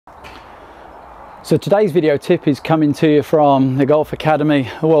So today's video tip is coming to you from the Golf Academy,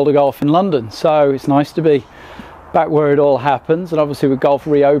 the World of Golf in London. So it's nice to be back where it all happens, and obviously with golf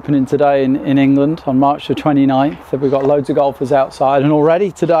reopening today in England on March the 29th, we've got loads of golfers outside, and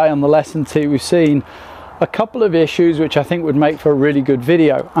already today on the lesson tee we've seen a couple of issues which I think would make for a really good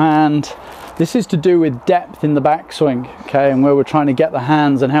video, and this is to do with depth in the backswing, okay, and where we're trying to get the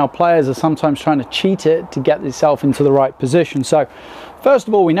hands and how players are sometimes trying to cheat it to get themselves into the right position. So first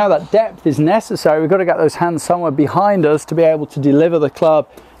of all, we know that depth is necessary. We've got to get those hands somewhere behind us to be able to deliver the club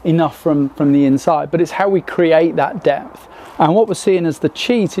enough from the inside, but it's how we create that depth. And what we're seeing as the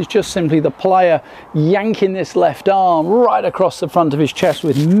cheat is just simply the player yanking this left arm right across the front of his chest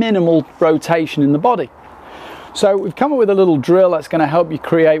with minimal rotation in the body. So we've come up with a little drill that's going to help you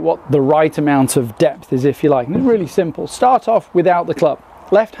create what the right amount of depth is, if you like. And it's really simple. Start off without the club.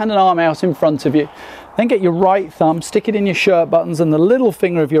 Left hand and arm out in front of you. Then get your right thumb, stick it in your shirt buttons, and the little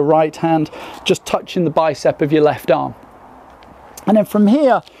finger of your right hand just touching the bicep of your left arm. And then from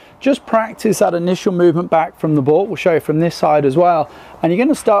here, just practice that initial movement back from the ball. We'll show you from this side as well. And you're going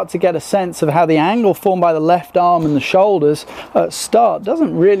to start to get a sense of how the angle formed by the left arm and the shoulders at start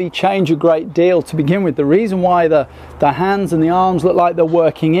doesn't really change a great deal to begin with. The reason why the hands and the arms look like they're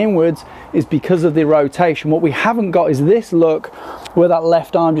working inwards is because of the rotation. What we haven't got is this look where that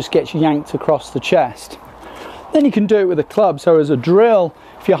left arm just gets yanked across the chest. Then you can do it with a club. So as a drill,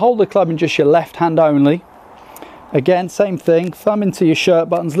 if you hold the club in just your left hand only, again, same thing, thumb into your shirt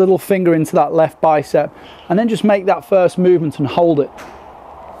buttons, little finger into that left bicep, and then just make that first movement and hold it.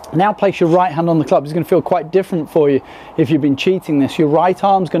 Now place your right hand on the club. It's going to feel quite different for you if you've been cheating this. Your right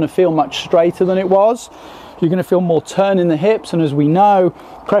arm's going to feel much straighter than it was. You're going to feel more turn in the hips, and as we know,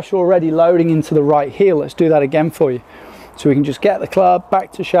 pressure already loading into the right heel. Let's do that again for you. So we can just get the club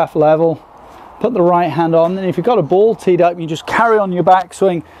back to shaft level, put the right hand on, and if you've got a ball teed up, you just carry on your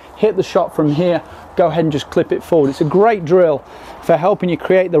backswing, hit the shot from here, go ahead and just clip it forward. It's a great drill for helping you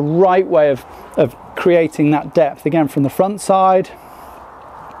create the right way of creating that depth. Again, from the front side,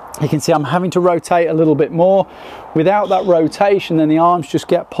 you can see I'm having to rotate a little bit more. Without that rotation, then the arms just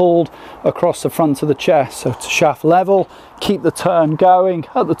get pulled across the front of the chest. So to shaft level, keep the turn going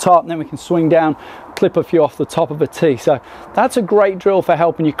at the top, and then we can swing down, clip a few off the top of a tee. So that's a great drill for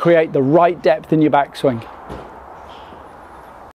helping you create the right depth in your backswing.